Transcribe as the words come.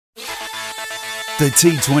The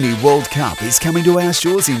T20 World Cup is coming to our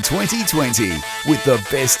shores in 2020 with the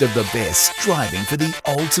best of the best striving for the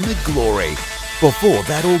ultimate glory. Before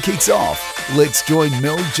that all kicks off, let's join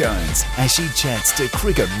Mel Jones as she chats to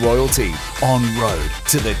cricket royalty en road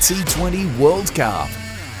to the T20 World Cup.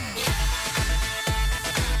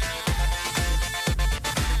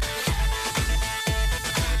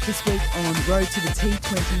 This week on Road to the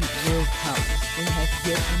T20 World Cup, we have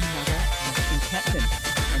yet another national captain.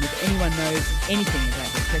 And if anyone knows anything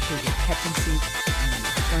about the pressures of captaincy and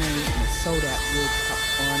playing in a sold-out World Cup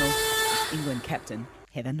final, it's England captain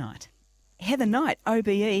Heather Knight. Heather Knight,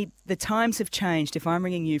 OBE, the times have changed. If I'm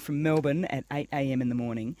ringing you from Melbourne at 8 a.m. in the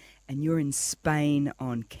morning and you're in Spain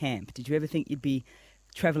on camp, did you ever think you'd be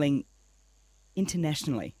travelling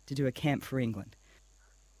internationally to do a camp for England?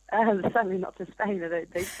 Certainly not to Spain, I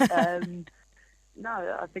don't think.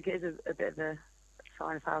 No, I think it is a bit of a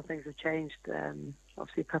sign of how things have changed.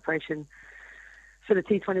 Obviously, preparation for the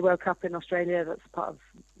T20 World Cup in Australia, that's part of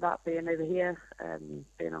that being over here,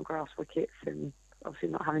 being on grass wickets and obviously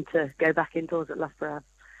not having to go back indoors at Loughborough,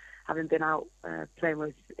 having been out playing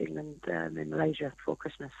with England in Malaysia before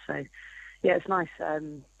Christmas. So, yeah, it's nice.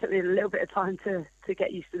 Took me a little bit of time to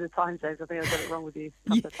get used to the time zones. I think I got it wrong with you a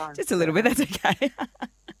couple of times. Just a little bit, that's okay.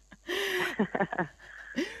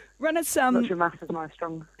 Run us some. Not sure maths is my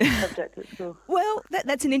strong subject at school. Well,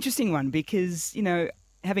 that's an interesting one because, you know,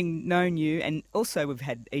 having known you, and also we've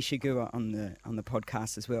had Isha Gua on the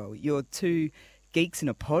podcast as well. You're two geeks in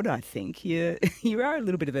a pod, I think. You are a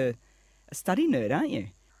little bit of a study nerd, aren't you?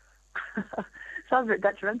 Sounds a bit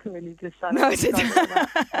detrimental when you just say no,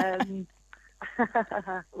 that.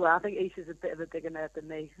 Well, I think Isha's a bit of a bigger nerd than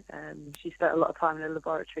me. She spent a lot of time in a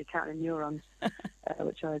laboratory counting neurons,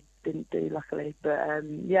 which I didn't do, luckily. But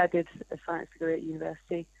yeah, I did a science degree at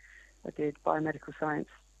university. I did biomedical science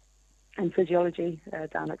and physiology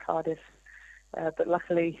down at Cardiff. But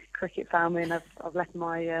luckily, cricket found me, and I've left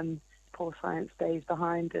my poor science days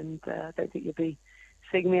behind. And I don't think you'll be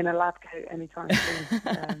seeing me in a lab coat anytime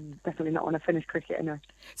soon. Definitely not when I finish cricket anyway.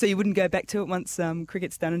 So you wouldn't go back to it once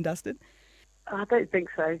cricket's done and dusted? I don't think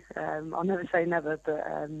so. I'll never say never, but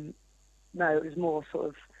no, it was more sort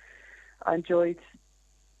of I enjoyed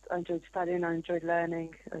studying, I enjoyed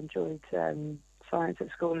learning, I enjoyed science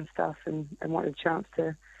at school and stuff, and wanted a chance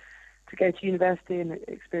to go to university and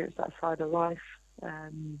experience that side of life.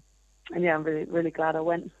 And yeah, I'm really, really glad I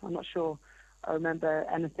went. I'm not sure I remember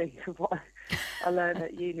anything of what I learned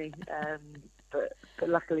at uni, but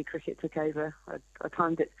luckily cricket took over. I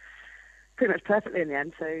timed it pretty much perfectly in the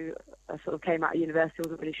end, so I sort of came out of university,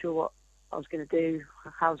 wasn't really sure what I was going to do,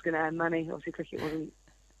 how I was going to earn money. Obviously cricket wasn't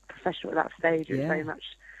professional at that stage, it was very much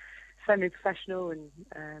semi-professional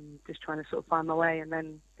and just trying to sort of find my way. And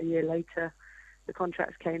then a year later the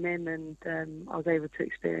contracts came in and I was able to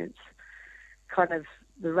experience kind of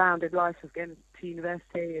the rounded life of going to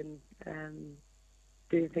university and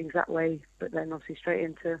doing things that way, but then obviously straight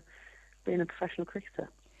into being a professional cricketer.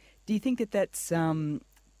 Do you think that that's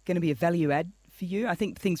going to be a value add for you? I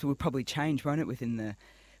think things will probably change, won't it, within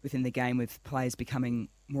the game, with players becoming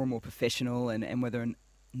more and more professional and whether or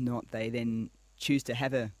not they then choose to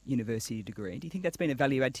have a university degree. Do you think that's been a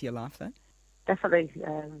value add to your life, though? Definitely.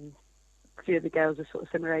 A few of the girls are sort of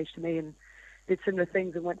similar age to me and did similar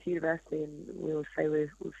things and went to university, and we always say we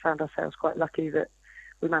found ourselves quite lucky that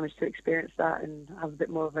we managed to experience that and have a bit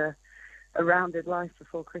more of a rounded life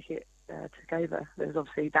before cricket took over. There's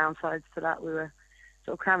obviously downsides to that. We were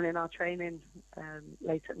sort of cramming in our training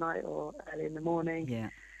late at night or early in the morning. Yeah.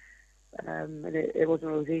 And it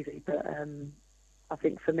wasn't always easy, but I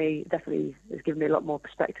think for me, definitely it's given me a lot more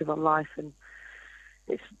perspective on life, and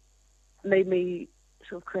it's made me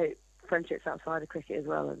sort of create friendships outside of cricket as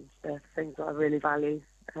well, and they're things that I really value.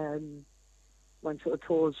 When sort of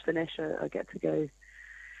tours finish, I get to go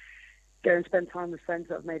and spend time with friends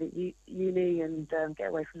that I've made at uni and get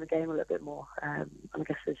away from the game a little bit more. And I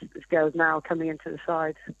guess there's girls now coming into the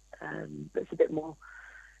side, but it's a bit more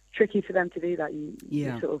tricky for them to do that.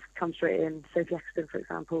 You sort of come straight in. Sophie Eccleston, for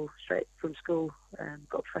example, straight from school,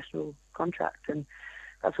 got a professional contract, and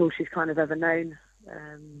that's all she's kind of ever known.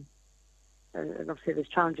 And obviously there's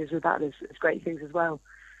challenges with that. There's great things as well.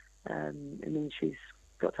 I mean, she's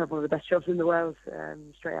got to have one of the best jobs in the world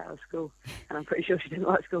straight out of school, and I'm pretty sure she didn't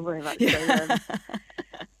like school very much. Yeah. So,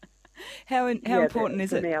 how important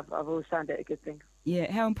is it? For me, I've always found it a good thing.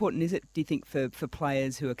 Yeah, how important is it, do you think, for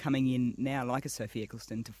players who are coming in now, like a Sophie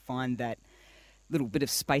Eccleston, to find that little bit of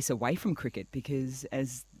space away from cricket? Because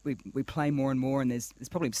as we play more and more, and there's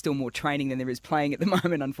probably still more training than there is playing at the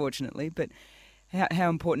moment, unfortunately, but how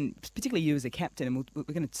important, particularly you as a captain, and we're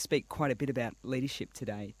going to speak quite a bit about leadership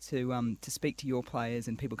today, to speak to your players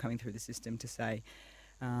and people coming through the system to say,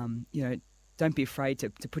 don't be afraid to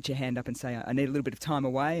put your hand up and say, I need a little bit of time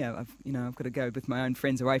away. I've got to go with my own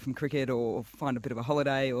friends away from cricket, or find a bit of a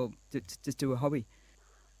holiday, or just do a hobby.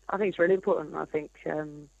 I think it's really important. I think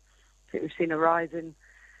we've seen a rise in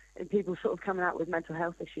people sort of coming out with mental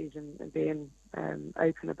health issues and being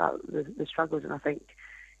open about the struggles. And I think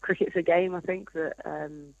cricket's a game, I think,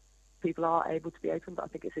 that people are able to be open, but I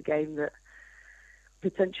think it's a game that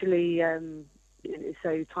potentially is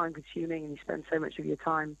so time-consuming, and you spend so much of your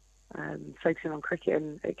time focusing on cricket,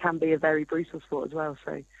 and it can be a very brutal sport as well.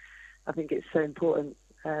 So I think it's so important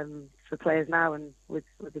for players now, and with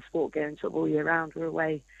the sport going sort of all year round, we're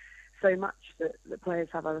away so much that the players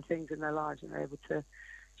have other things in their lives, and they're able to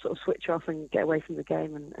sort of switch off and get away from the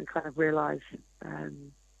game and kind of realise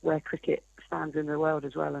where cricket stands in the world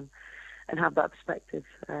as well, and have that perspective.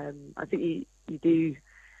 I think you do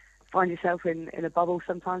find yourself in a bubble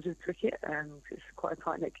sometimes with cricket. It's quite a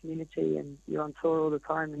tight-knit community, and you're on tour all the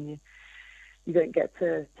time, and you don't get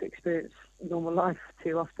to experience normal life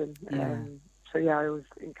too often. Yeah. So yeah, I always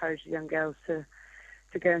encourage the young girls to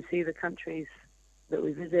go and see the countries that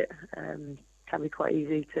we visit. Can be quite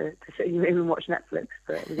easy to sit in your room and watch Netflix,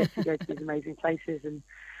 but we get to go to these amazing places and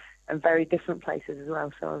very different places as well.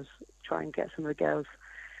 So I was trying to get some of the girls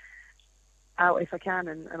out if I can,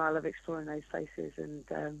 and I love exploring those places. And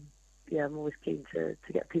I'm always keen to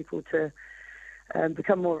get people to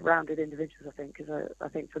become more rounded individuals, I think, because I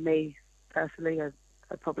think for me personally, I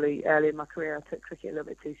probably early in my career I took cricket a little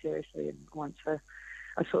bit too seriously, and once I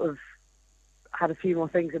sort of had a few more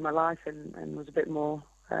things in my life and was a bit more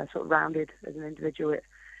sort of rounded as an individual, it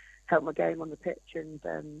helped my game on the pitch and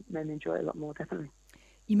made me enjoy it a lot more, definitely.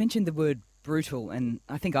 You mentioned the word brutal, and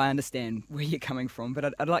I think I understand where you're coming from,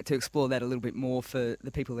 but I'd like to explore that a little bit more for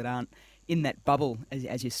the people that aren't in that bubble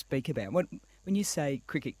as you speak about. When you say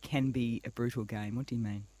cricket can be a brutal game, what do you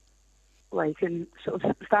mean? Well, you can sort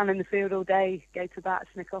of stand in the field all day, go to bat,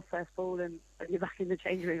 snick off first ball, and you're back in the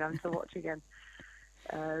changing room having to watch again.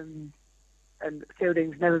 And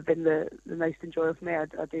fielding's never been the most enjoyable for me. I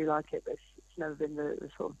do like it, but it's never been the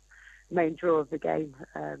sort of main draw of the game.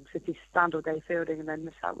 So if you stand all day fielding and then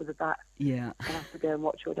miss out with a bat, yeah, and have to go and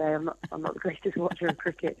watch all day, I'm not the greatest watcher of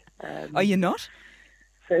cricket. Are you not?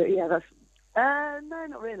 So yeah, that's no,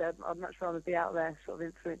 not really. I'd much rather be out there, sort of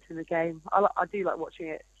influencing the game. I do like watching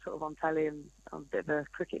it sort of on telly, and I'm a bit of a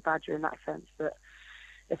cricket badger in that sense. But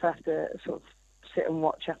if I have to sort of sit and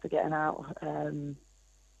watch after getting out,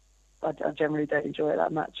 I generally don't enjoy it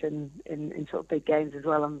that much. And in sort of big games as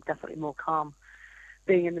well, I'm definitely more calm.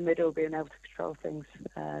 Being in the middle, being able to control things.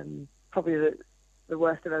 Probably the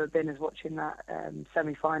worst I've ever been is watching that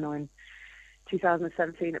semi-final in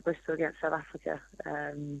 2017 at Bristol against South Africa,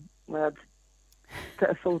 where I'd put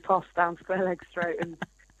a full toss down square leg straight and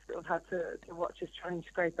sort of had to watch us try and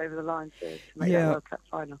scrape over the line to make that World Cup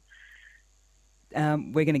final.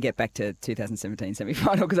 We're going to get back to 2017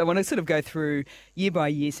 semi-final because I want to sort of go through year by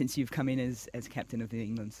year since you've come in as captain of the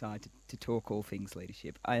England side to talk all things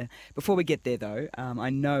leadership. Before we get there, though, I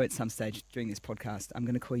know at some stage during this podcast I'm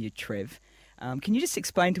going to call you Trev. Can you just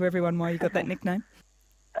explain to everyone why you got that nickname?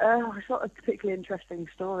 It's not a particularly interesting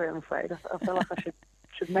story, I'm afraid. I feel like I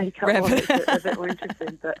should make up one that's a bit more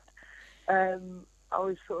interesting. But I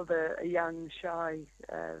was sort of a young, shy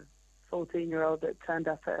 14-year-old that turned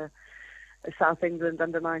up at a South England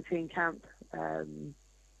under-19 camp,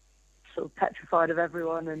 sort of petrified of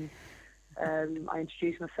everyone, and I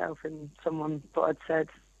introduced myself and someone thought I'd said,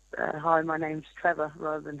 hi, my name's Trevor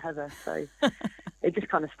rather than Heather, so it just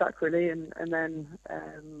kind of stuck really, and then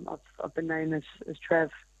I've been known as Trev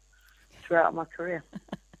throughout my career.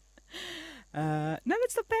 No,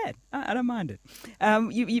 that's not bad. I don't mind it.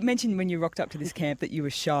 You mentioned when you rocked up to this camp that you were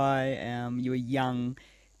shy, you were young.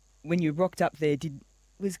 When you rocked up there,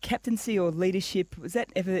 was captaincy or leadership, was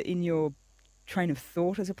that ever in your train of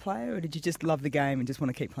thought as a player, or did you just love the game and just want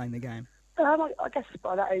to keep playing the game? I guess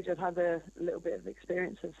by that age I'd had a little bit of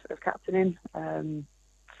experience of captaining.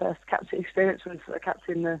 First captain experience was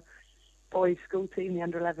captaining the boys' school team, the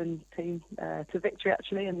under-11 team, to victory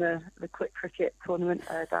actually in the quick cricket tournament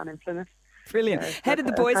down in Plymouth. Brilliant. How did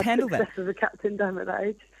the boys handle that? As a captain down at that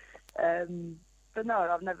age. But no,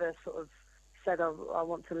 I've never sort of said I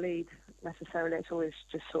want to lead necessarily. It's always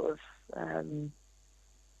just sort of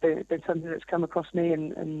been something that's come across me,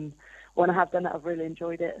 and when I have done it, I've really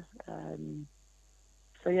enjoyed it.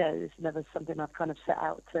 So yeah, it's never something I've kind of set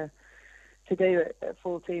out to do. At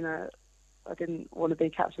 14, I didn't want to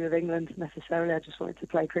be captain of England necessarily. I just wanted to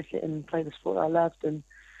play cricket and play the sport I loved, and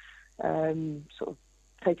sort of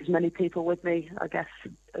take as many people with me, I guess,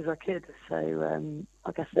 as I could. So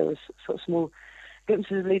I guess there was sort of small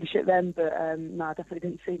glimpses of leadership then, but no, I definitely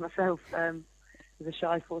didn't see myself as a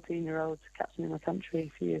shy 14-year-old captaining my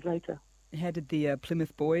country a few years later. How did the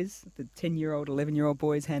Plymouth boys, the 10-year-old, 11-year-old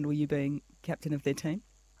boys, handle you being captain of their team?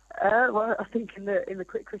 Well, I think in the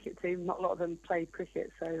quick cricket team, not a lot of them played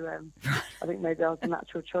cricket, so I think maybe I was the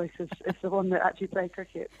natural choice as the one that actually played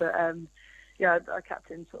cricket. But yeah, I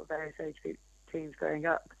captained sort of various age group teams growing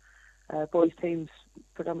up, boys teams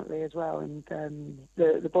predominantly as well, and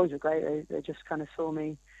the boys were great. They just kind of saw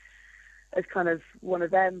me as kind of one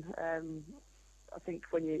of them. I think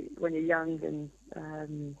when you're young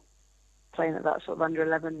and playing at that sort of under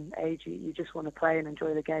 11 age, you just want to play and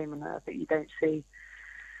enjoy the game, and I think you don't see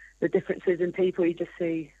the differences in people. You just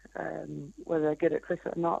see whether they're good at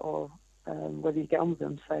cricket or not, or whether you get on with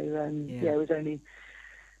them. So yeah, it was only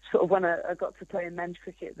sort of when I got to play in men's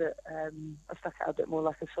cricket that I stuck out a bit more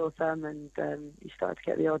like a sore thumb, and you started to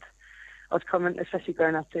get the odd comment, especially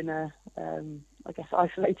growing up in a I guess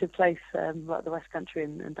isolated place like the West Country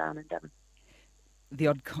and down in Devon. The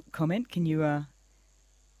odd comment, can you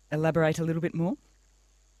elaborate a little bit more?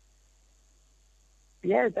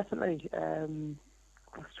 Yeah, definitely.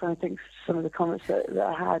 I was trying to think some of the comments that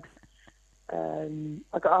I had.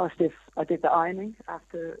 I got asked if I did the ironing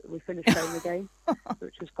after we finished playing the game,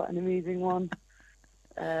 which was quite an amusing one.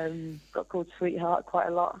 Got called sweetheart quite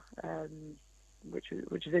a lot, which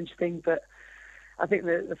is interesting. But I think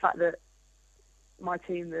the fact that my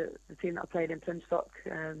team, the team that I played in Plymstock,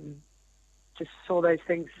 just saw those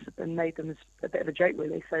things and made them as a bit of a joke,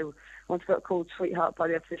 really. So once I got called sweetheart by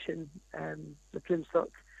the opposition, the Plymstock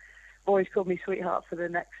boys called me sweetheart for the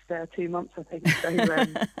next 2 months, I think. So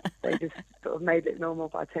they just sort of made it normal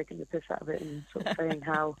by taking the piss out of it and sort of saying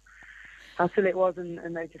how silly it was,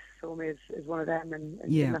 and they just saw me as one of them and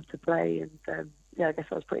didn't have to play. And yeah, I guess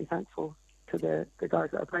I was pretty thankful to the guys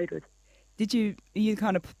that I played with. Are you the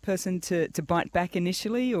kind of person to bite back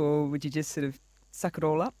initially, or would you just sort of suck it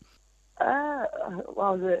all up? Well,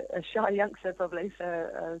 I was a shy youngster probably,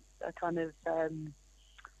 so I kind of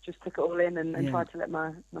just took it all in and tried to let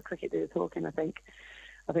my cricket do the talking. I think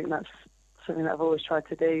that's something that I've always tried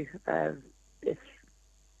to do. If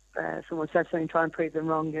someone says something, try and prove them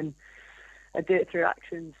wrong, and I do it through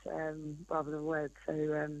actions rather than words.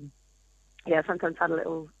 So yeah, sometimes had a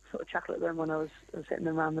little sort of chuckle at them when I was hitting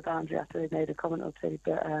them around the boundary after they made a comment or two.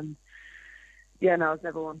 But yeah, no, I was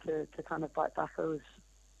never one to kind of bite back.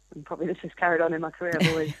 And probably this has carried on in my career. I've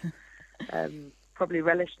always probably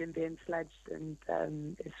relished in being sledged, and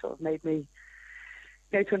it sort of made me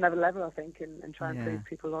go to another level, I think, and try and prove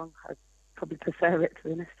people wrong. I'd probably prefer it, to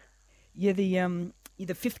be honest. Yeah, you're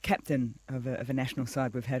the fifth captain of a national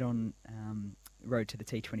side we've had on road to the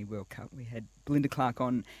T20 World Cup. We had Belinda Clark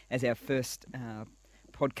on as our first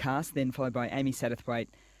podcast, then followed by Amy Satterthwaite,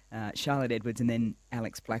 Charlotte Edwards, and then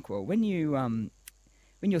Alex Blackwell. When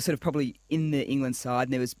you're sort of probably in the England side,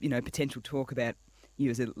 and there was potential talk about you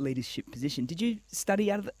as a leadership position, did you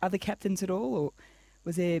study other captains at all, or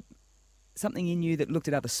was there something in you that looked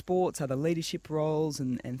at other sports, other leadership roles,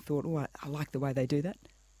 and thought, oh, I like the way they do that?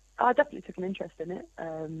 I definitely took an interest in it.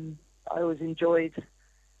 I always enjoyed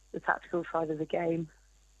the tactical side of the game,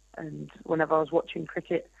 and whenever I was watching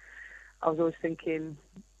cricket, I was always thinking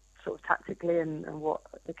sort of tactically and what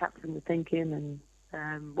the captain was thinking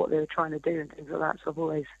and what they were trying to do and things like that. So I've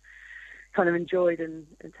always kind of enjoyed and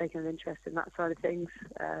taken an interest in that side of things.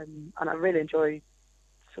 And I really enjoy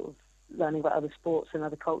sort of learning about other sports and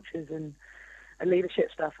other cultures and leadership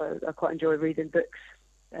stuff. I quite enjoy reading books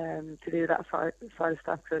to do that side of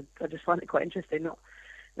stuff. So I just find it quite interesting, not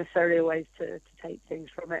necessarily always to take things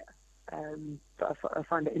from it. But I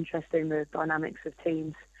find it interesting, the dynamics of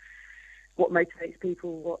teams, what motivates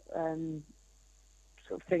people, what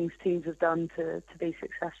sort of things teams have done to be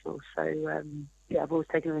successful. So yeah, I've always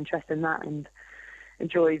taken an interest in that and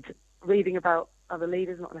enjoyed reading about other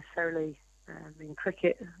leaders, not necessarily in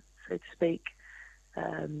cricket, so to speak,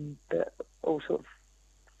 but all sort of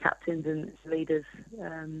captains and leaders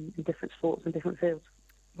in different sports and different fields.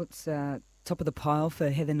 What's top of the pile for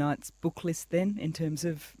Heather Knight's book list then, in terms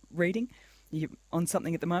of reading? Are you on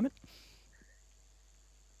something at the moment?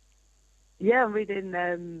 Yeah, I'm reading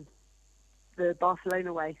The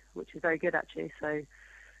Barcelona Way, which is very good actually. So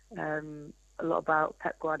a lot about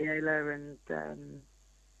Pep Guardiola and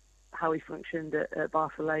how he functioned at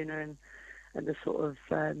Barcelona and the sort of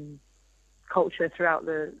culture throughout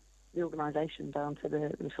the organisation, down to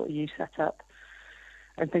the sort of youth setup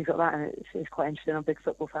and things like that. And it's quite interesting. I'm a big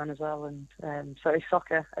football fan as well, and so is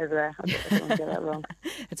soccer over there. I don't want to get that wrong.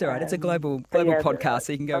 It's all right. It's a global podcast,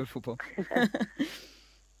 so you can go with football.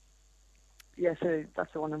 so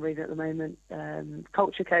that's the one I'm reading at the moment.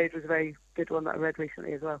 Culture Code was a very good one that I read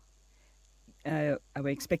recently as well. Are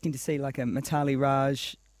we expecting to see like a Mitali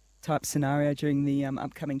Raj type scenario during the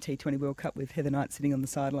upcoming T20 World Cup with Heather Knight sitting on the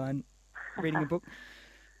sideline reading a book?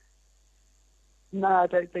 No, I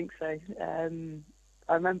don't think so.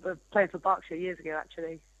 I remember playing for Berkshire years ago,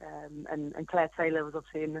 actually, and Claire Taylor was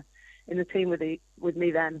obviously in the team with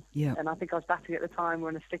me then. Yeah. And I think I was batting at the time. We're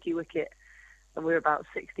on a sticky wicket, and we were about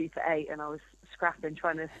 60 for 8, and I was scrapping,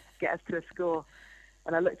 trying to get us to a score.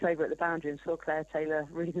 And I looked over at the boundary and saw Claire Taylor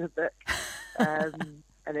reading a book, and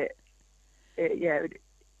it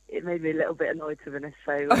made me a little bit annoyed, to be honest.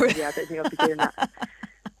 So I don't think I'll be doing that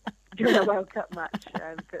during a World Cup match.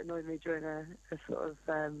 It annoyed me during a sort of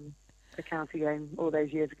a county game all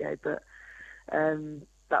those years ago. But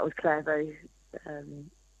that was Claire, very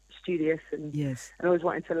studious and always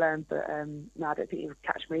wanting to learn. But no, I don't think you would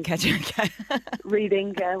catch me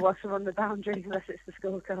reading whilst I'm on the boundary, unless it's the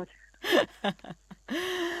scorecard.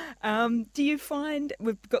 Do you find,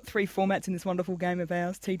 we've got 3 formats in this wonderful game of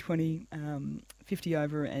ours, T20, 50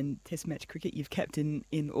 over and Test match cricket. You've captained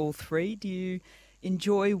in all 3. Do you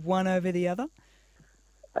enjoy one over the other?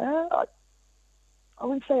 I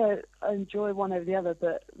wouldn't say I enjoy one over the other,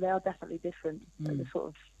 but they are definitely different. The sort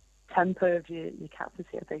of tempo of your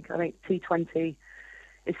captaincy, I think. I think T20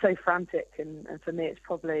 is so frantic, and for me it's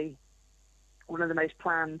probably one of the most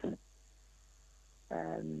planned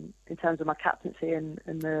in terms of my captaincy and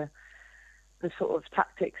the sort of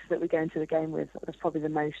tactics that we go into the game with. That's probably the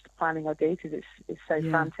most planning I do, because it's so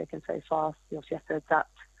frantic and so fast. You obviously have to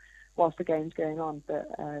adapt whilst the game's going on, but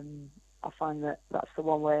I find that that's the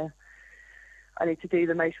one where I need to do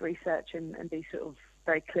the most research and be sort of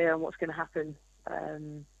very clear on what's going to happen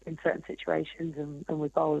in certain situations and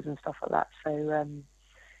with bowlers and stuff like that. So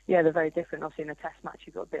they're very different. Obviously in a test match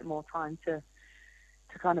you've got a bit more time to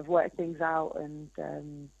kind of work things out, and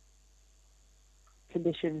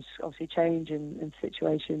conditions obviously change and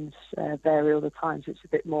situations vary all the time, so it's a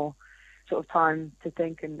bit more sort of time to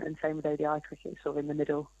think, and same with ODI cricket, sort of in the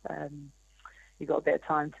middle. You've got a bit of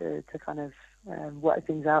time to kind of work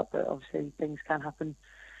things out, but obviously things can happen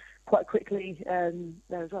quite quickly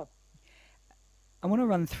there as well. I want to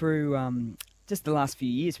run through just the last few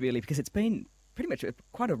years, really, because it's been pretty much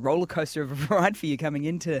quite a roller coaster of a ride for you coming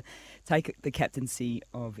in to take the captaincy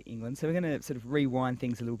of England. So we're going to sort of rewind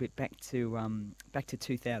things a little bit back to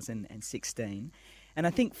 2016, and I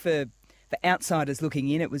think for outsiders looking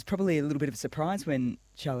in, it was probably a little bit of a surprise when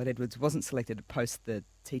Charlotte Edwards wasn't selected post the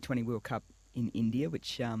T20 World Cup in India,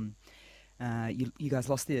 which you guys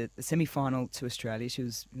lost the semi-final to Australia. She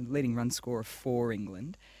was leading run scorer for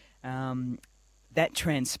England. That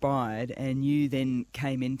transpired, and you then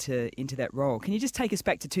came into that role. Can you just take us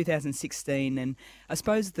back to 2016, and I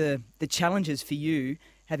suppose the challenges for you,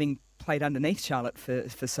 having played underneath Charlotte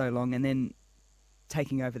for so long, and then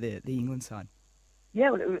taking over the England side? Yeah,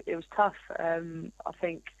 well, it was tough. I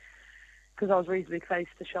think because I was reasonably close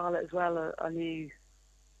to Charlotte as well, I knew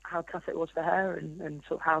how tough it was for her and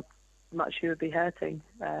sort of how much she would be hurting.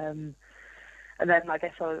 And then I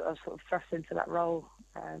guess I was sort of thrust into that role.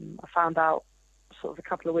 I found out sort of a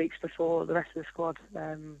couple of weeks before the rest of the squad.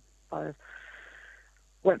 I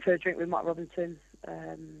went for a drink with Mark Robinson,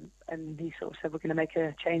 and he sort of said, we're going to make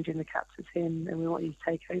a change in the captaincy and we want you to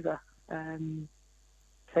take over.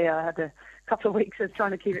 So yeah, I had a couple of weeks of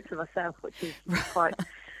trying to keep it to myself, which is quite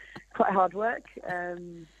hard work.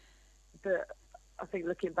 But I think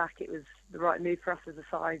looking back, it was the right move for us as a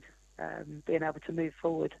side, being able to move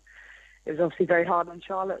forward. It was obviously very hard on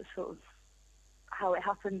Charlotte, sort of how it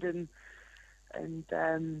happened and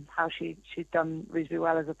how she'd done reasonably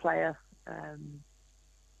well as a player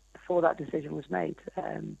before that decision was made.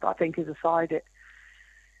 But I think as a side,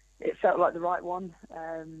 it felt like the right one,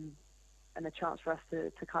 and a chance for us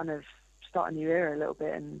to kind of start a new era a little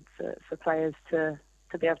bit, and for players to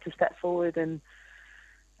be able to step forward and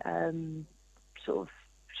sort of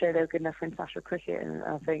show they were good enough for international cricket. And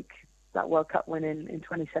I think that World Cup win in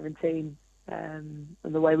 2017, and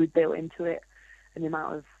the way we built into it, and the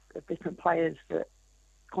amount of different players that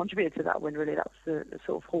contributed to that win, really, that was the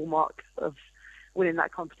sort of hallmark of winning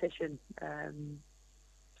that competition.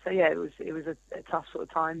 So yeah, it was a tough sort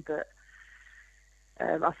of time, but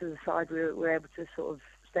us as a side, we were able to sort of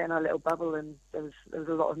stay in our little bubble, and there was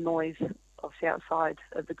a lot of noise, obviously outside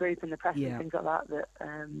of the group and the press and things like that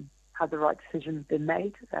had the right decision been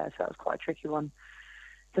made. So that was quite a tricky one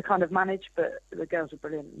to kind of manage, but the girls were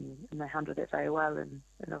brilliant and they handled it very well, and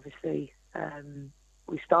obviously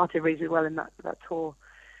we started reasonably well in that tour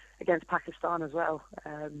against Pakistan as well.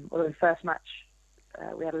 Although the first match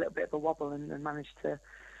we had a little bit of a wobble and managed to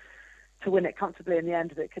win it comfortably in the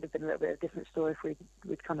end. But it could have been a little bit of a different story if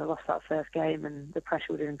we'd kind of lost that first game and the pressure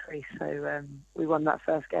would have increased. So we won that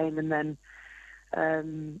first game, and then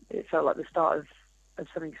it felt like the start of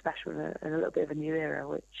something special and a little bit of a new era,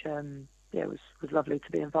 which was lovely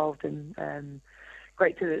to be involved in.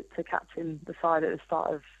 Great to captain the side at the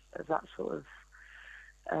start of that sort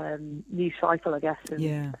of new cycle, I guess, and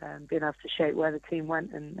being able to shape where the team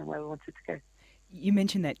went and where we wanted to go. You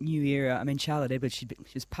mentioned that new era. I mean, Charlotte Edwards, she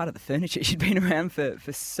was part of the furniture. She'd been around for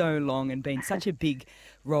so long and been such a big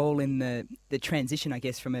role in the transition, I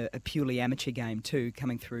guess, from a purely amateur game to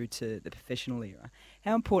coming through to the professional era.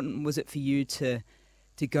 How important was it for you to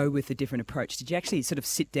go with a different approach? Did you actually sort of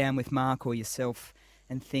sit down with Mark or yourself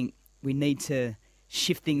and think we need to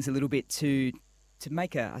shift things a little bit to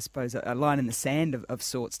make I suppose, a line in the sand of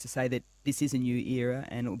sorts to say that this is a new era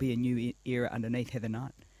and it will be a new era underneath Heather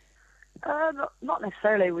Knight? Not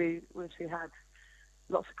necessarily. We obviously had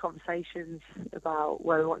lots of conversations about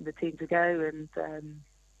where we wanted the team to go, and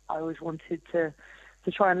I always wanted to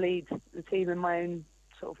try and lead the team in my own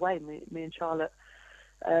sort of way. Me and Charlotte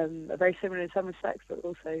are very similar in some respects, but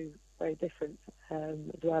also very different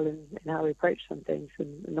as well in how we approach some things.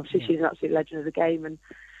 And obviously she's an absolute legend of the game, and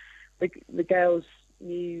the girls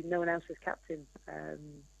knew no one else was captain.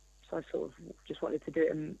 So I sort of just wanted to do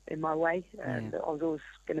it in my way. I was always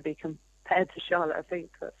going to be compared to Charlotte. I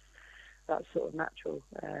think that's sort of natural.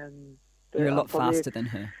 You're a lot faster than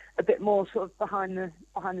her. A bit more sort of behind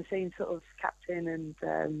the scenes sort of captain,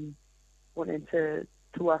 and wanting to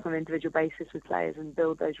work on an individual basis with players and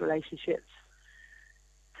build those relationships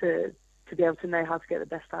to be able to know how to get the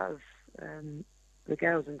best out of the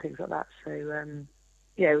girls and things like that. So and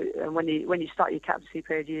when you start your captaincy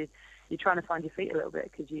period, you're trying to find your feet a little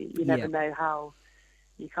bit, because you never know how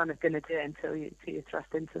you're kind of going to do it until you're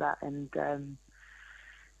thrust into that. And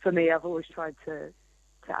for me, I've always tried to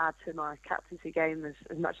add to my captaincy game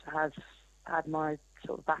as much as I have had my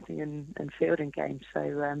sort of batting and fielding game. So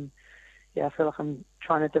I feel like I'm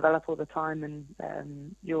trying to develop all the time,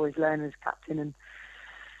 and you always learn as captain, and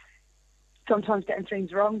sometimes getting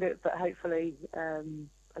things wrong, but hopefully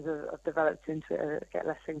as I've developed into it, I get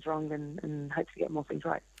less things wrong and hope to get more things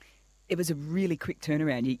right. It was a really quick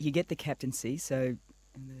turnaround. You get the captaincy, so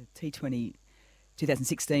the T20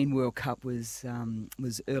 2016 World Cup was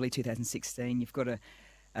early 2016. You've got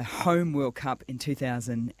a home World Cup in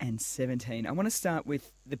 2017. I want to start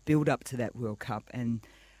with the build-up to that World Cup, and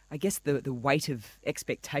I guess the weight of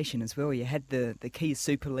expectation as well. You had the Kia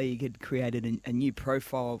Super League had created a new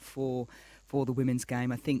profile for the women's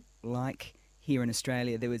game. I think, like here in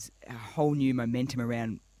Australia, there was a whole new momentum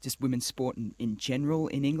around just women's sport in general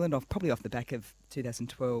in England, probably off the back of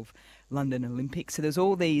 2012 London Olympics. So there's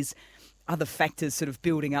all these other factors sort of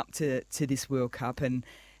building up to this World Cup, and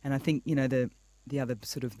I think, the other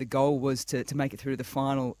sort of the goal was to make it through to the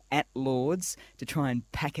final at Lords, to try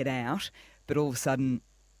and pack it out, but all of a sudden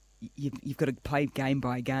you've got to play game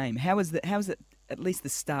by game. How was it at least the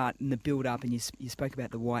start and the build up, and you spoke about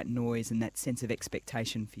the white noise and that sense of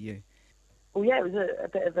expectation for you? Well, yeah, it was a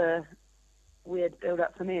bit of a weird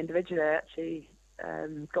build-up for me individually. I actually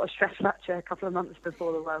got a stress fracture a couple of months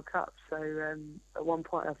before the World Cup, so at one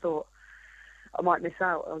point I thought I might miss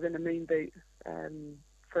out. I was in a moon boot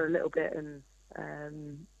for a little bit, and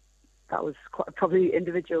that was quite a probably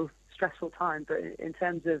individual stressful time. But in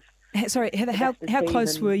terms of... Sorry, Heather, how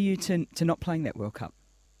close were you to not playing that World Cup?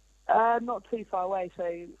 Not too far away, so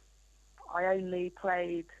I only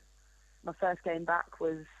played... My first game back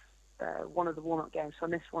was one of the warm-up games, so I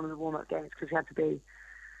missed one of the warm-up games because we had to be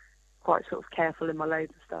quite sort of careful in my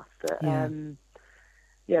loads and stuff. But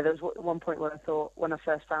there was one point where I thought, when I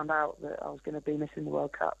first found out that I was going to be missing the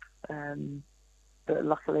World Cup, but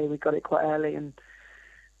luckily we got it quite early and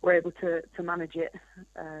were able to manage it.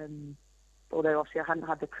 Although obviously I hadn't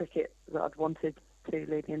had the cricket that I'd wanted to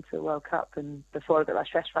leading into the World Cup, and before I got that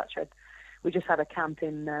stress fracture, we just had a camp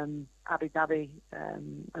in Abu Dhabi,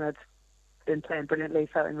 and I'd been playing brilliantly,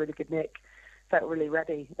 felt in really good nick, felt really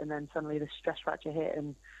ready, and then suddenly the stress fracture hit,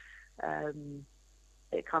 and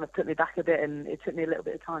it kind of put me back a bit, and it took me a little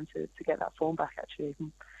bit of time to get that form back actually,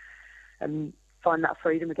 and find that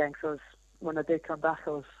freedom again. Because when I did come back, I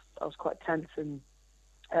was quite tense, and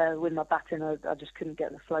with my batting, I just couldn't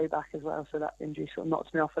get the flow back as well. So that injury sort of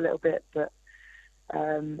knocked me off a little bit, but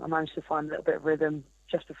I managed to find a little bit of rhythm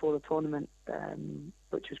just before the tournament,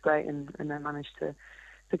 which was great, and then managed to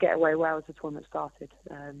get away well as the tournament started.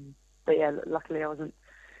 But yeah, luckily I wasn't.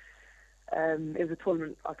 It was a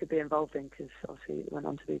tournament I could be involved in, because obviously it went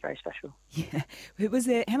on to be very special. Yeah. Was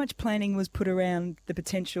there, how much planning was put around the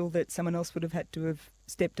potential that someone else would have had to have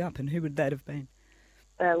stepped up, and who would that have been?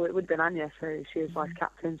 It would have been Anya, so she was vice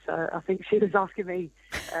captain. So I think she was asking me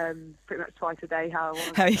pretty much twice a day how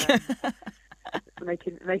I was,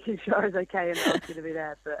 making sure I was okay and that I was going to be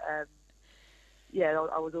there. But yeah,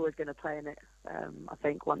 I was always going to play in it. I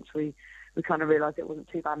think once we kind of realised it wasn't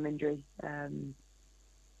too bad an injury.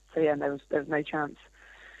 So yeah, there was no chance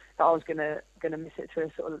that I was going to miss it to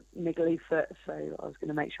a sort of niggly foot. So I was going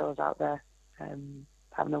to make sure I was out there,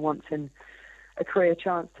 having a once in a career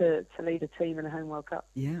chance to lead a team in a home World Cup.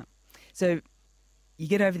 Yeah. So you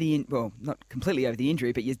get over not completely over the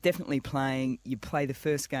injury, but you're definitely playing. You play the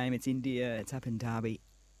first game, it's India, it's up in Derby,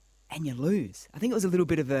 and you lose. I think it was a little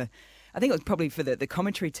bit of I think it was probably for the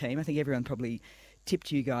commentary team. I think everyone probably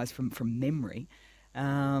tipped you guys from memory.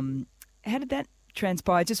 How did that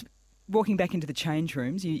transpire? Just walking back into the change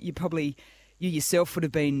rooms, you yourself would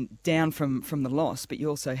have been down from the loss, but you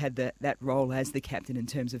also had that role as the captain in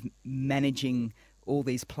terms of managing all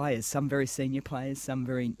these players, some very senior players, some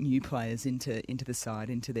very new players into the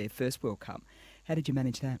side, into their first World Cup. How did you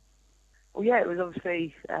manage that? Well, yeah, it was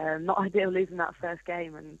obviously not ideal losing that first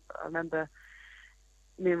game, and I remember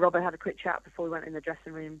me and Robert had a quick chat before we went in the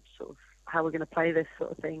dressing room, sort of how we're going to play this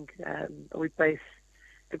sort of thing. We both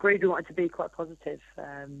agreed we wanted to be quite positive.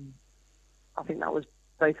 I think that was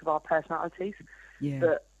both of our personalities,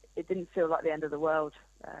 but it didn't feel like the end of the world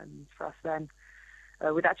for us then.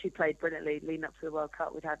 We'd actually played brilliantly leading up to the World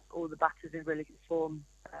Cup. We'd had all the batters in really good form,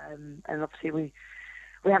 and obviously we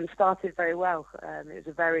hadn't started very well. It was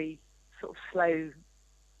a very sort of slow,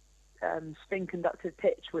 spin-conducted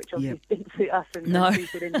pitch, which obviously didn't suit us and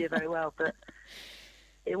suited India very well. But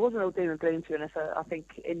it wasn't all doom and gloom, to be honest. I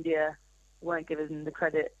think India weren't given the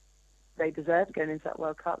credit they deserved going into that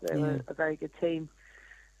World Cup. They were a very good team.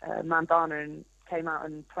 Mandana came out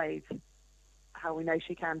and played how we know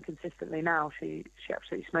she can consistently now. She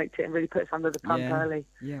absolutely smoked it and really put us under the pump early.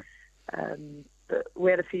 Yeah. But we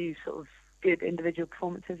had a few sort of good individual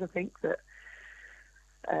performances, I think, that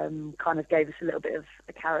kind of gave us a little bit of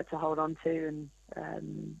a carrot to hold on to.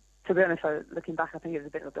 And to be honest, looking back, I think it was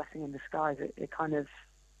a bit of a blessing in disguise. It kind of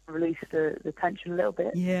released the tension a little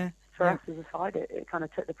bit for us as a side. It kind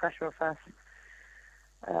of took the pressure off us.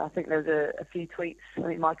 I think there was a few tweets. I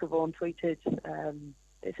think Michael Vaughan tweeted,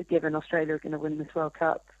 it's a given Australia are going to win this World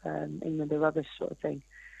Cup, England are rubbish, sort of thing.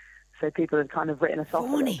 So people had kind of written us off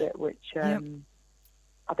a little bit, which I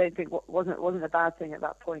don't think wasn't a bad thing at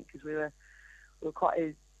that point, because we were quite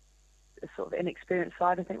a sort of inexperienced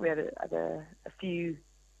side. I think we had a few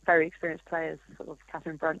very experienced players, sort of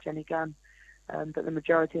Catherine Brunt, Jenny Gunn, but the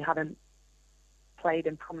majority hadn't played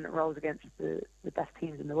in prominent roles against the best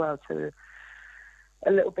teams in the world. So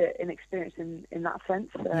a little bit inexperienced in that sense.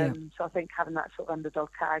 So I think having that sort of underdog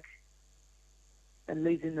tag and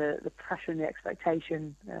losing the pressure and the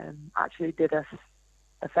expectation actually did us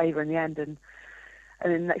a favour in the end. And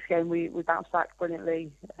in the next game we bounced back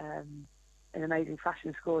brilliantly in amazing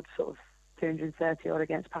fashion, scored sort of 230 odd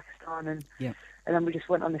against Pakistan, and then we just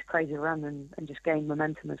went on this crazy run and just gained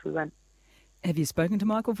momentum as we went. Have you spoken to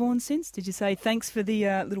Michael Vaughan since? Did you say thanks for the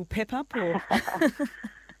little pep up? Or?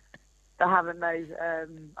 I haven't, no.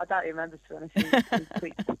 I doubt he remembers, to be honest. He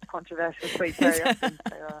tweets controversial tweets very often,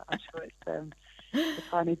 so I'm sure it's a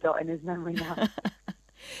tiny dot in his memory now.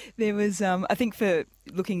 There was, I think, for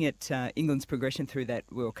looking at England's progression through that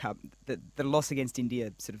World Cup, the loss against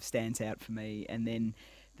India sort of stands out for me, and then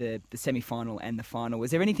the semi-final and the final.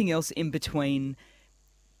 Was there anything else in between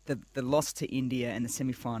the loss to India and the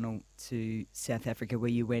semi-final to South Africa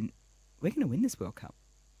where you went, we're going to win this World Cup?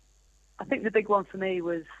 I think the big one for me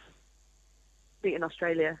was beating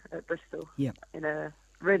Australia at Bristol in a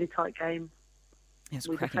really tight game.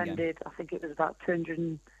 We defended, game. I think it was about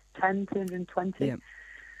 210, 220. Yep.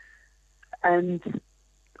 And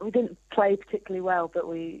we didn't play particularly well, but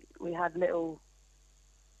we had little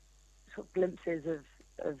sort of glimpses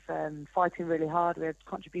of fighting really hard. We had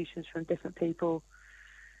contributions from different people.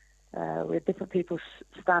 We had different people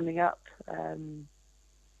standing up. And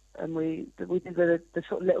we did the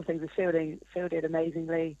sort of little things. We fielded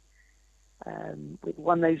amazingly. We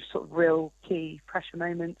won those sort of real key pressure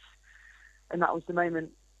moments, and that was the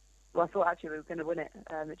moment where I thought actually we were going to win it.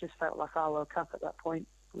 It just felt like our World Cup at that point.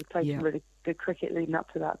 We played some really good cricket leading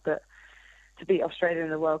up to that, but to beat Australia in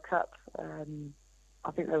the World Cup,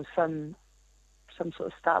 I think there was some sort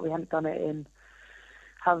of stat we hadn't done it in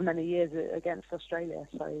however many years against Australia,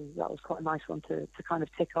 so that was quite a nice one to kind of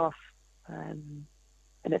tick off, and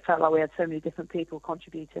it felt like we had so many different people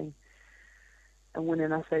contributing and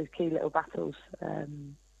winning us those key little battles. So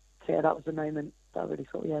that was the moment that I really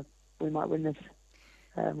thought, we might win this.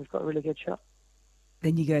 We've got a really good shot.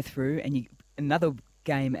 Then you go through and another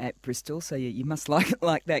game at Bristol, so you must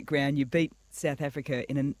like that ground. You beat South Africa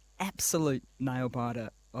in an absolute nail-biter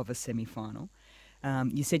of a semi-final.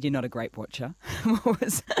 You said you're not a great watcher.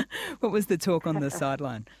 What was the talk on the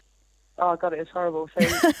sideline? Oh, God, it was horrible. So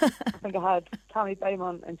I think I had Tammy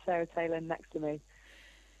Beaumont and Sarah Taylor next to me,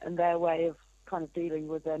 and their way of kind of dealing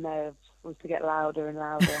with their nerves was to get louder and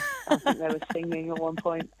louder. I think they were singing at one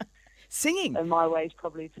point. Singing? And my way is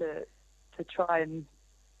probably to try and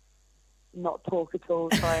not talk at all,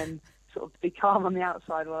 try and sort of be calm on the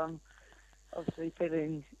outside while I'm obviously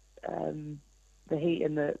feeling the heat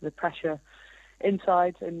and the pressure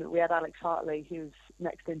inside. And we had Alex Hartley, who was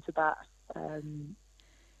next into bat, and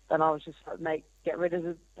I was just like, mate, get rid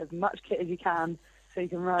of as much kit as you can so you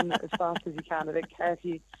can run as fast as you can. I don't care if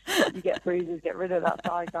you get bruises, get rid of that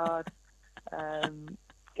thigh guard,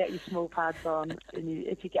 get your small pads on, and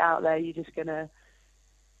if you get out there, you're just going to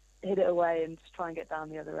hit it away and just try and get down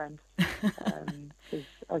the other end. Because,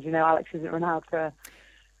 as you know, Alex isn't renowned for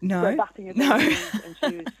batting ability, and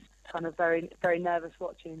she was kind of very, very nervous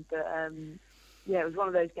watching. But, it was one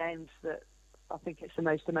of those games that I think it's the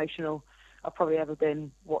most emotional I've probably ever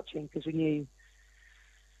been watching, because we knew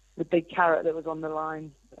the big carrot that was on the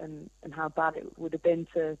line and how bad it would have been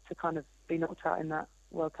to kind of be knocked out in that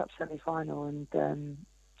World Cup semi-final. And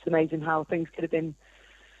it's amazing how things could have been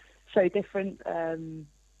so different.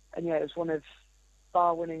 It was one of,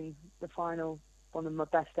 bar winning the final, one of my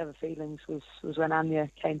best ever feelings was when Anya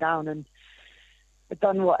came down and had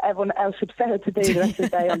done what everyone else had failed to do the rest of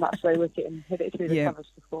the day on that slow wicket and hit it through the covers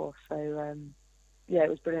before. So, it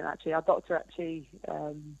was brilliant actually. Our doctor actually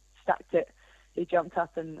stacked it. He jumped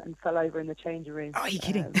up and fell over in the changing room. Oh, are you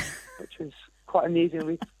kidding? Which was quite amusing.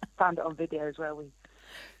 We found it on video as well. We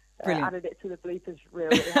added it to the bloopers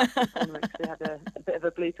reel that we had for the tournament. We had a bit of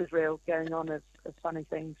a bloopers reel going on of funny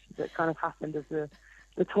things that kind of happened as the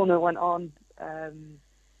tournament went on.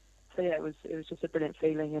 It was just a brilliant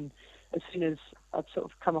feeling. And as soon as I'd sort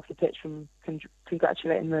of come off the pitch from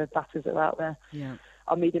congratulating the batters that were out there,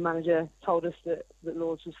 our media manager told us that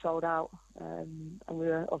Lords was sold out, and we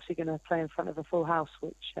were obviously going to play in front of a full house,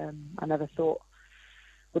 which I never thought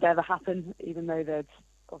would ever happen, even though there'd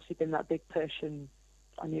obviously been that big push, and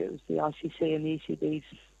I knew it was the ICC and the ECB's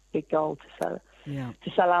big goal to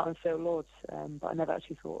sell out and fill Lords, but I never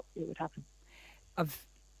actually thought it would happen. I've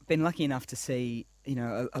been lucky enough to see,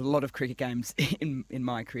 a lot of cricket games in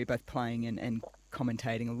my career, both playing and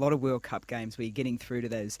commentating, a lot of World Cup games where you're getting through to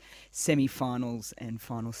those semi-finals and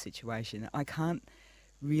final situation. I can't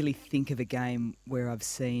really think of a game where I've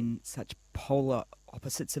seen such polar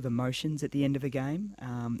opposites of emotions at the end of a game.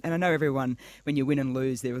 And I know everyone, when you win and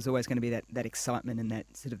lose, there was always going to be that excitement and that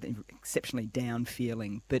sort of exceptionally down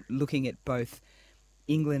feeling. But looking at both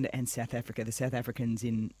England and South Africa, the South Africans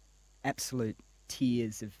in absolute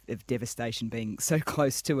tears of devastation, being so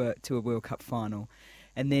close to a World Cup final,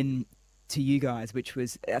 and then to you guys, which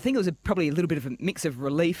was, I think it was probably a little bit of a mix of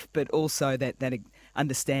relief, but also that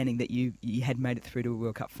understanding that you had made it through to a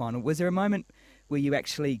World Cup final. Was there a moment where you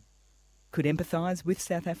actually could empathise with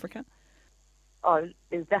South Africa? Oh,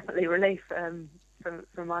 it was definitely relief from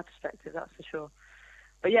my perspective, that's for sure.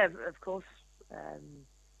 But yeah, of course,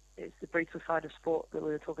 it's the brutal side of sport that we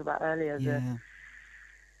were talking about earlier.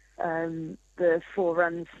 The 4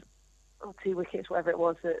 runs or 2 wickets, whatever it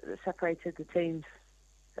was, that separated the teams.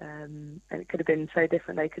 And it could have been so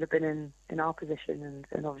different. They could have been in our position,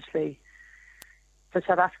 and obviously for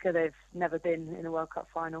South Africa, they've never been in a World Cup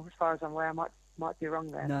final, as far as I'm aware. I might be wrong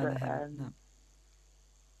there. No, but, they haven't.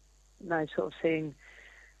 No, sort of seeing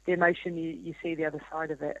the emotion, you see the other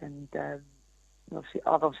side of it, and I've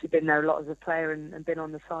obviously been there a lot as a player and been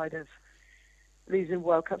on the side of losing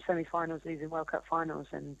World Cup semi-finals, losing World Cup finals,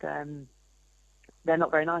 and they're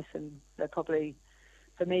not very nice, and they're probably,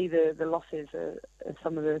 for me, the losses are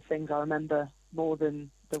some of the things I remember more than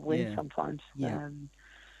the wins sometimes. Yeah.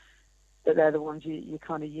 But they're the ones you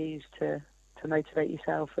kind of use to motivate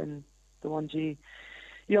yourself, and the ones you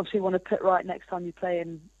obviously want to put right next time you play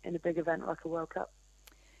in a big event like a World Cup.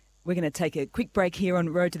 We're going to take a quick break here on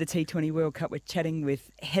Road to the T20 World Cup. We're chatting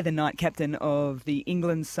with Heather Knight, captain of the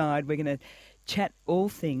England side. We're going to chat all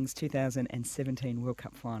things 2017 World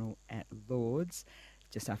Cup final at Lords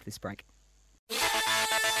just after this break.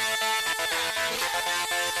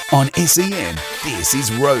 On SEN, this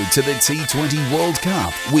is Road to the T20 World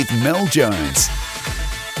Cup with Mel Jones.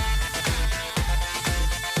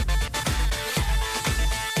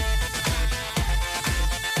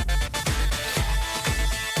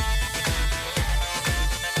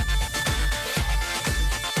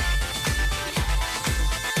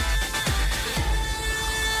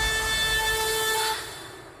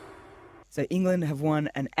 So So England have won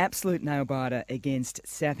an absolute nail-biter against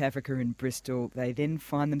South Africa in Bristol. They then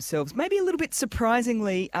find themselves maybe a little bit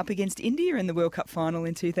surprisingly up against India in the World Cup final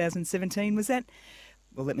in 2017. Was that,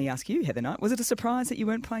 well, let me ask you, Heather Knight, was it a surprise that you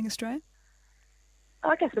weren't playing Australia?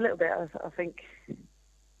 I guess a little bit. I think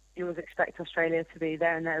you always expect Australia to be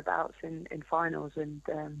there and thereabouts in finals. And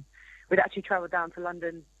we'd actually travelled down to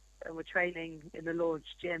London and were training in the Lord's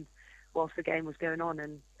gym whilst the game was going on,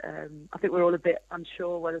 and I think we're all a bit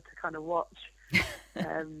unsure whether to kind of watch.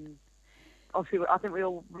 Obviously, I think we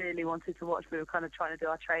all really wanted to watch. We were kind of trying to do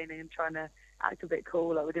our training and trying to act a bit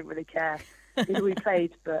cool, like we didn't really care who we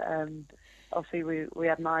played. But obviously, we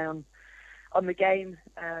had an eye on the game.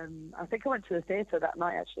 I think I went to the theatre that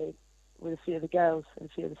night actually with a few of the girls and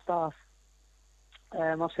a few of the staff.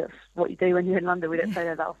 Obviously, that's what you do when you're in London. We don't play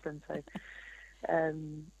there that often, so.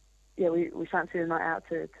 Yeah, we fancied a night out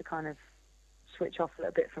to kind of switch off a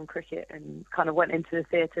little bit from cricket, and kind of went into the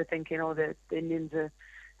theatre thinking, the Indians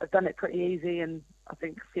have done it pretty easy, and I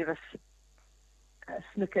think a few of us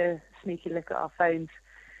snuck a sneaky look at our phones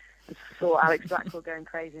and saw Alex Blackwell going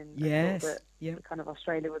crazy, and thought that kind of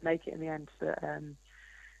Australia would make it in the end. But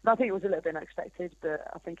I think it was a little bit unexpected, but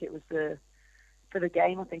I think it was for the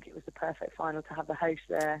game, I think it was the perfect final to have the host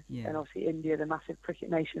there, and obviously India, the massive cricket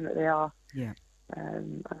nation that they are. Yeah.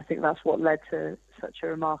 I think that's what led to such a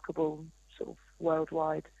remarkable sort of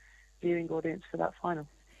worldwide viewing audience for that final.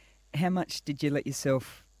 How much did you let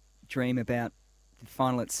yourself dream about the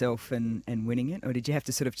final itself and winning it, or did you have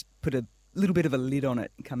to sort of put a little bit of a lid on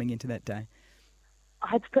it coming into that day? I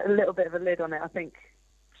had to put a little bit of a lid on it. I think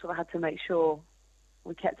sort of had to make sure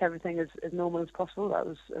we kept everything as normal as possible. That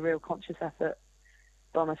was a real conscious effort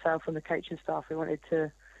by myself and the coaching staff. We wanted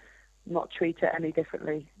to not treat it any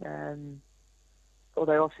differently.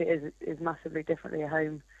 Although obviously it is massively differently a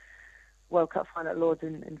home World Cup final at Lords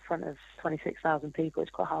in front of 26,000 people. It's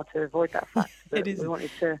quite hard to avoid that fact. But we wanted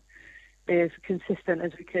to be as consistent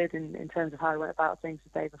as we could in terms of how we went about things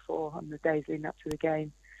the day before and the days leading up to the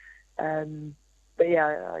game. But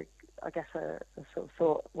yeah, I guess I sort of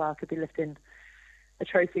thought, well, I could be lifting a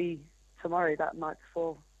trophy tomorrow, that night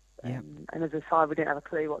before. And as a side, we didn't have a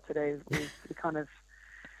clue what to do. We kind of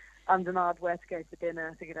undenied where to go for dinner.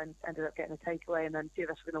 I think it ended up getting a takeaway, and then a few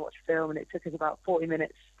of us were going to watch a film, and it took us about 40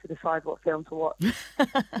 minutes to decide what film to watch.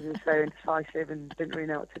 We were so indecisive and didn't really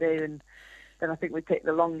know what to do. And then I think we picked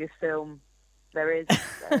the longest film there is,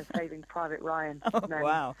 Saving Private Ryan. Oh, and then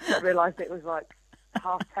wow. realised it was like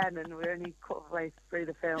 10:30 and we were only quarter of the way through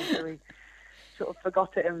the film, so we sort of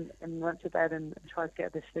forgot it and went to bed and tried to get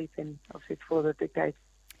a bit of sleep in, obviously, before the big day.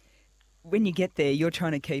 When you get there, you're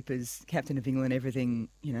trying to keep, as captain of England, everything,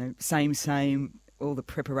 same, all the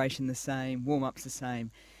preparation the same, warm-ups the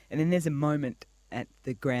same. And then there's a moment at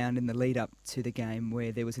the ground in the lead-up to the game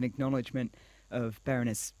where there was an acknowledgement of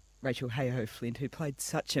Baroness Rachel Hayhoe-Flint, who played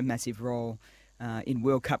such a massive role in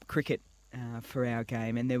World Cup cricket for our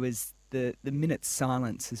game. And there was the minute's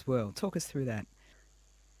silence as well. Talk us through that.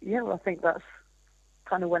 Yeah, well, I think that's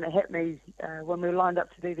kind of when it hit me, when we were lined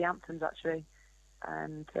up to do the anthems, actually.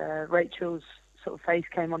 And Rachel's sort of face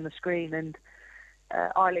came on the screen, and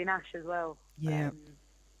Eileen Ash as well,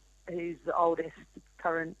 who's the oldest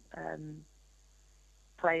current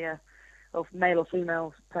player, or male or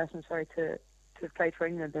female person, to have played for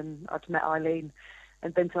England. And I'd met Eileen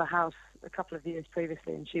and been to her house a couple of years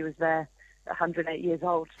previously, and she was there at 108 years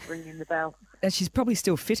old, ringing the bell. And she's probably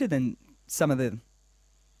still fitter than some of the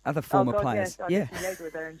other former players. Yes, I did some yoga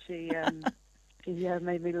with her, and she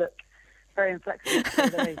made me look very inflexible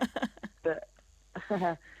today. But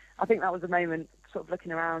I think that was a moment, sort of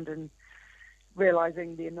looking around and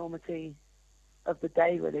realising the enormity of the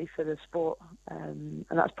day, really, for the sport. And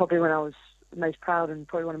that's probably when I was most proud, and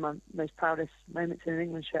probably one of my most proudest moments in an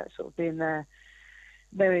England shirt, sort of being there,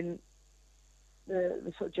 knowing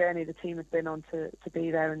the sort of journey the team had been on to be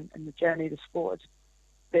there, and the journey the sport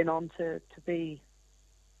had been on to be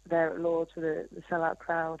there at Lords with the sellout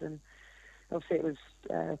crowd. And obviously it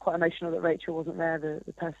was quite emotional that Rachel wasn't there,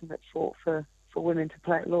 the person that fought for women to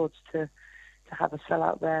play at Lords, to have a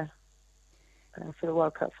sellout there for the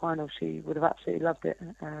World Cup final. She would have absolutely loved it.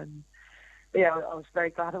 But yeah, I was very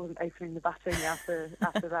glad I wasn't opening the batting after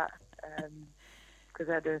that, because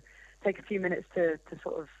I had to take a few minutes to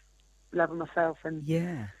sort of level myself and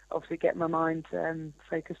obviously get my mind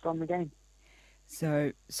focused on the game.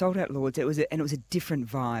 So sold out Lords, it was a different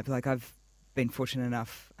vibe. Like, I've been fortunate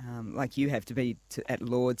enough, like you have, to be at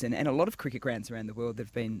Lords and a lot of cricket grounds around the world that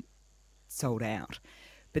have been sold out.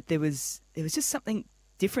 But there was just something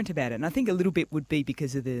different about it, and I think a little bit would be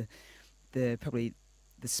because of the probably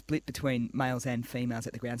the split between males and females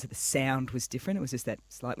at the ground, so the sound was different. It was just that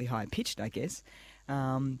slightly higher pitched, I guess.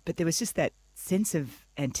 But there was just that sense of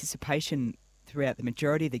anticipation throughout the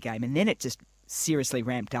majority of the game, and then it just seriously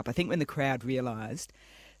ramped up. I think when the crowd realised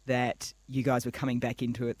that you guys were coming back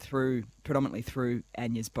into it predominantly through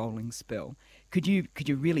Anya's bowling spell, could you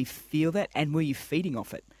really feel that, and were you feeding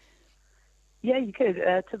off it? Yeah, you could.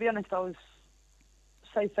 To be honest, I was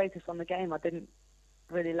so focused on the game, I didn't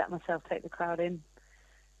really let myself take the crowd in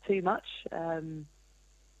too much.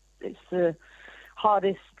 It's the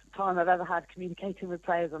hardest time I've ever had communicating with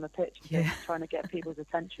players on the pitch. Trying to get people's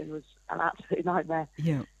attention was an absolute nightmare.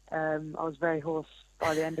 Yeah. I was very hoarse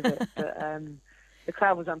by the end of it, but the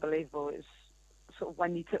crowd was unbelievable. It was sort of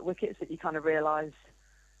when you took wickets that you kind of realised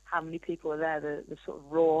how many people were there. The sort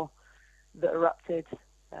of roar that erupted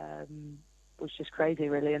was just crazy,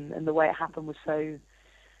 really, and the way it happened was so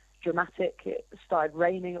dramatic. It started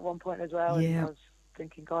raining at one point as well, and I was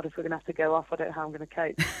thinking, God, if we're going to have to go off, I don't know how I'm going to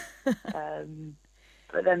cope.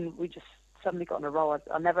 But then we just suddenly got on a roll.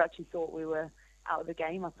 I never actually thought we were out of the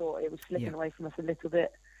game. I thought it was slipping away from us a little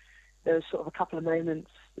bit. There was sort of a couple of moments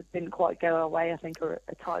that didn't quite go our way, I think, or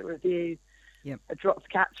a tight review, a dropped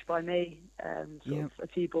catch by me, sort of a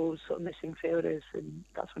few balls sort of missing fielders, and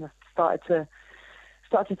that's when I started to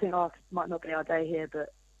think, it might not be our day here,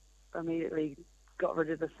 but I immediately got rid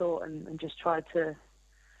of the thought and just tried to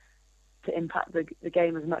impact the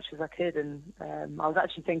game as much as I could. And I was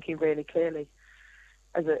actually thinking really clearly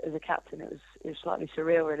as a captain. It was slightly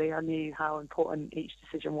surreal, really. I knew how important each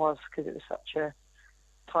decision was because it was such a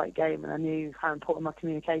tight game, and I knew how important my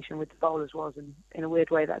communication with the bowlers was, and in a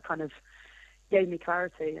weird way that kind of gave me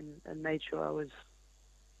clarity and made sure I was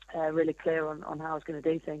really clear on how I was going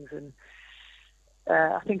to do things. And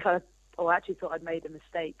I think I actually thought I'd made a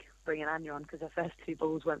mistake bringing Anya on because her first two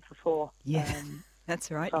balls went for four.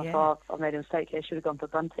 That's right. So I thought I made a mistake here. Should have gone for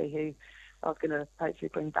Bunty, who I was going to hopefully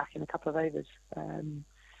bring back in a couple of overs. And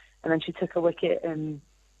then she took a wicket, and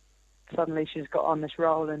suddenly she's got on this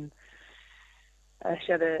roll, and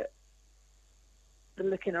she had the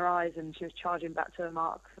look in her eyes, and she was charging back to her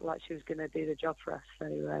mark like she was going to do the job for us. So,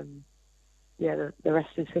 the rest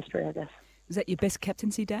is history, I guess. Was that your best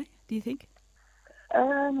captaincy day, do you think?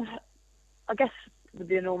 I guess with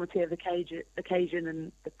the enormity of the occasion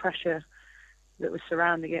and the pressure that was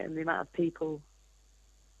surrounding it and the amount of people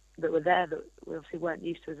that were there that we obviously weren't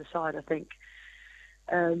used to as a side, I think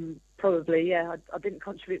probably, I didn't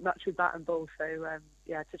contribute much with bat and ball, so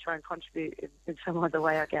to try and contribute in some other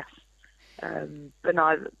way, I guess. But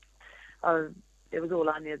no, it was all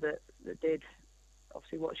Anya that did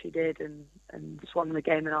obviously what she did and swung the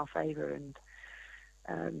game in our favour,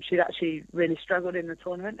 and she'd actually really struggled in the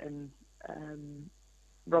tournament, and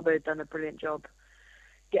Robert had done a brilliant job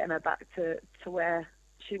getting her back to where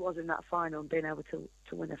she was in that final and being able to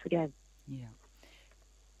win us again. Yeah.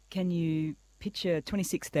 Can you picture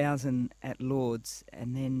 26,000 at Lord's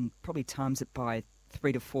and then probably times it by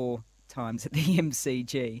 3 to 4 times at the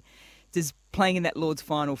MCG? Does playing in that Lord's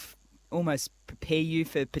final almost prepare you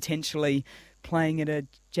for potentially playing at a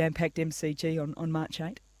jam-packed MCG on March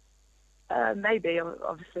 8? Maybe.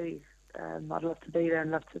 Obviously, I'd love to be there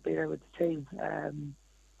and love to be there with the team.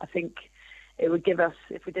 I think it would give us,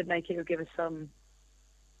 if we did make it would give us some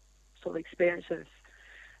sort of experience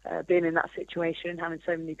of being in that situation, having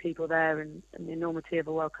so many people there, and the enormity of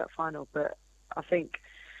a World Cup final. But I think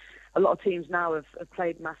a lot of teams now have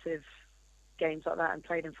played massive games like that and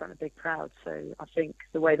played in front of big crowds. So I think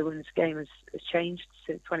the way the women's game has changed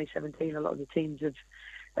since 2017. A lot of the teams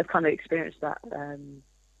have kind of experienced that.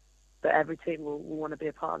 But every team will want to be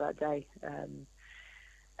a part of that day.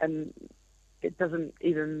 And it doesn't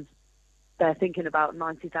even, they're thinking about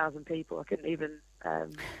 90,000 people. I couldn't even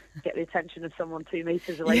get the attention of someone 2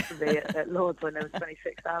 meters away from me at Lord's when there was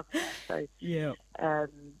 26,000. So,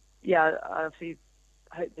 I obviously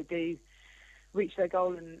hope they do reach their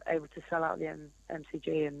goal and able to sell out the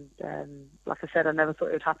MCG. And like I said, I never thought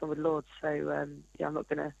it would happen with Lord's. So, I'm not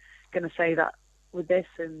going to say that with this.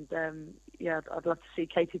 And, I'd love to see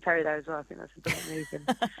Katy Perry there as well. I think that's a brilliant move.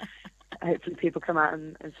 And hopefully people come out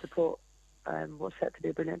and support what's set to be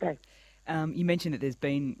a brilliant day. You mentioned that there's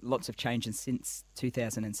been lots of changes since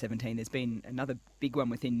 2017. There's been another big one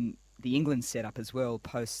within the England setup as well,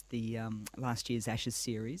 post the last year's Ashes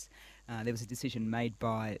series. There was a decision made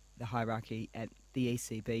by the hierarchy at the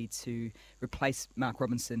ECB to replace Mark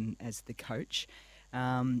Robinson as the coach.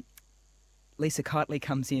 Lisa Keightley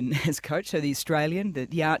comes in as coach, so the Australian,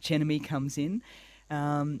 the arch enemy, comes in.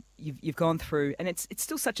 You've gone through, and it's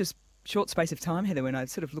still such a short space of time, Heather, when I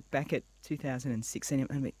sort of look back at 2006, and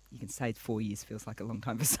I mean, you can say 4 years feels like a long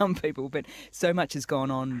time for some people, but so much has gone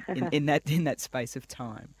on in that space of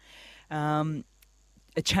time.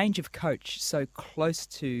 A change of coach so close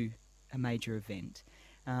to a major event.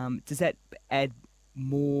 Does that add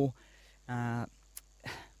more of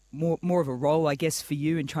a role, I guess, for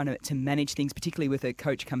you in trying to manage things, particularly with a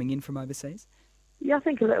coach coming in from overseas? Yeah, I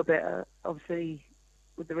think a little bit. Obviously,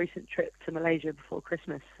 with the recent trip to Malaysia before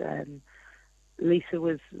Christmas, Lisa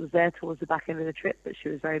was there towards the back end of the trip, but she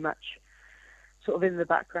was very much sort of in the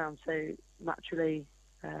background. So naturally,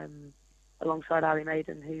 alongside Ali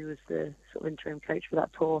Maiden, who was the sort of interim coach for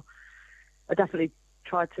that tour, I definitely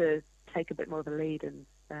tried to take a bit more of a lead.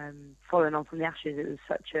 And following on from the Ashes, it was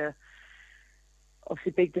such a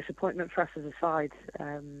obviously big disappointment for us as a side.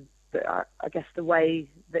 But I guess the way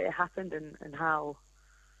that it happened and how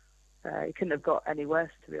it couldn't have got any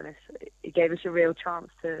worse, to be honest. It gave us a real chance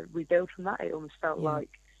to rebuild from that. It almost felt like,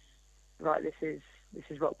 right, this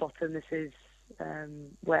is rock bottom. This is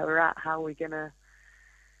where we're at. How are we going to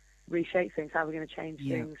reshape things? How are we going to change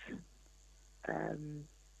things?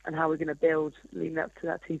 And how we're going to build leading up to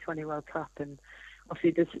that T20 World Cup. And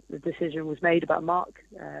obviously the decision was made about Mark.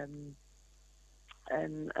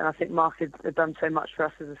 And I think Mark had done so much for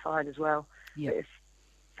us as a side as well. That it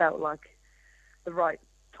felt like the right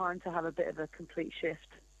time to have a bit of a complete shift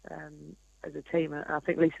as a team. And I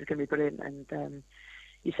think Lisa's going to be brilliant. And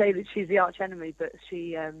you say that she's the arch enemy, but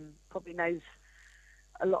she probably knows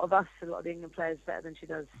a lot of us, a lot of the England players better than she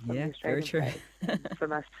does some of the Australian players.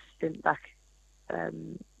 From us stint back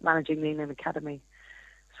managing the England Academy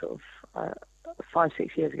sort of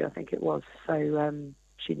 5-6 years ago, I think it was. So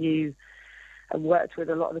she knew and worked with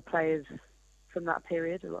a lot of the players from that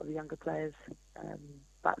period. A lot of the younger players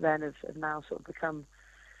back then have now sort of become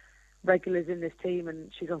regulars in this team,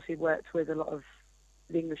 and she's obviously worked with a lot of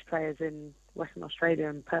the English players in Western Australia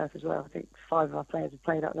and Perth as well. I think 5 of our players have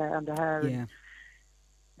played up there under her, and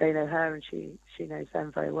they know her, and she knows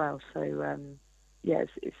them very well. So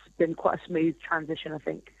it's been quite a smooth transition, I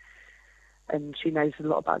think, and she knows a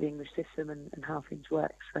lot about the English system and how things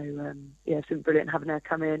work. So it's been brilliant having her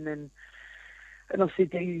come in and obviously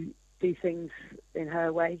do things in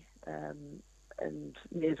her way. And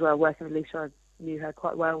me as well, working with Lisa, I knew her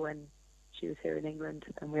quite well when she was here in England,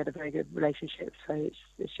 and we had a very good relationship. So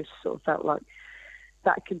it's just sort of felt like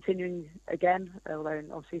that continuing again, although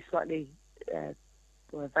obviously slightly a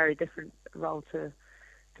very different role to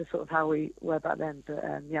sort of how we were back then. But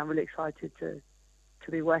I'm really excited to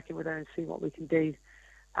be working with her and see what we can do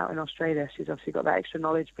out in Australia. She's obviously got that extra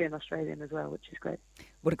knowledge being Australian as well, which is great.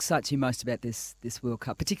 What excites you most about this World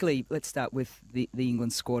Cup? Particularly, let's start with the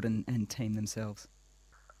England squad and team themselves.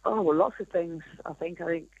 Oh, well, lots of things, I think. I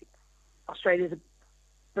think Australia's a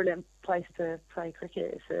brilliant place to play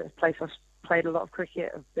cricket. It's a place I've played a lot of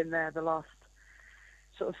cricket. I've been there the last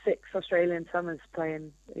sort of 6 Australian summers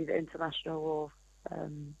playing either international or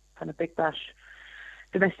kind of Big Bash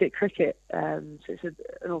domestic cricket. So it's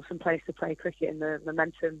an awesome place to play cricket, and the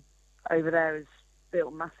momentum over there is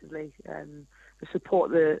built massively. The support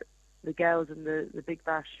the girls and the Big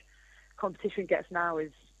Bash competition gets now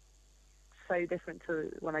is so different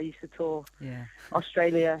to when I used to tour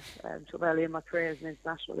Australia sort of early in my career as an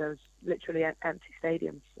international. There was literally empty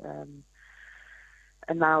stadiums,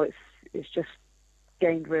 and now it's just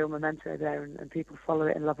gained real momentum over there, and people follow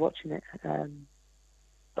it and love watching it.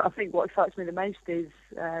 But I think what excites me the most is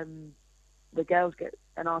the girls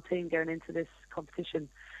and our team going into this competition.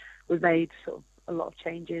 We've made sort of a lot of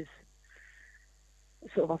changes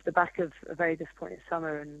sort of off the back of a very disappointing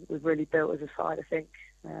summer, and we've really built as a side, I think.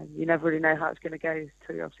 You never really know how it's going to go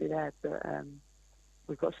till you're obviously there, but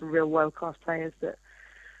we've got some real world-class players that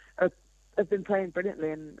have been playing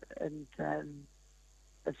brilliantly and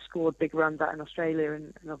have scored big runs out in Australia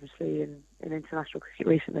and obviously in international cricket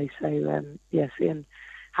recently. So, seeing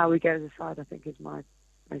how we go as a side, I think, is my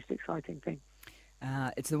most exciting thing.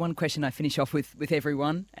 It's the one question I finish off with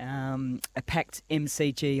everyone. A packed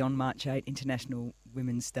MCG on March 8, International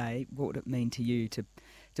Women's Day. What would it mean to you to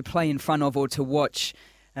play in front of or to watch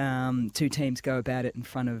 2 teams go about it in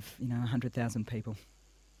front of 100,000 people?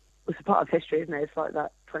 It's a part of history, isn't it? It's like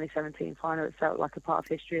that 2017 final. It felt like a part of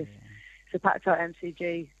history. It's a packed out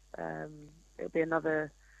MCG. It'll be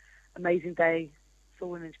another amazing day for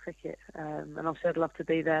women's cricket. And obviously I'd love to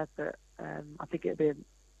be there, but I think it'll be a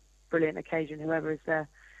brilliant occasion, whoever is there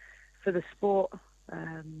for the sport.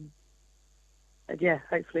 And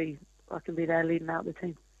hopefully I can be there leading out the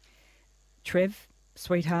team. Trev,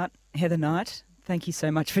 sweetheart, Heather Knight, thank you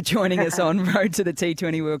so much for joining us on Road to the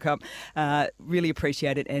T20 World Cup. Really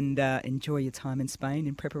appreciate it, and enjoy your time in Spain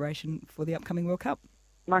in preparation for the upcoming World Cup.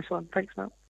 Nice one. Thanks, Mel.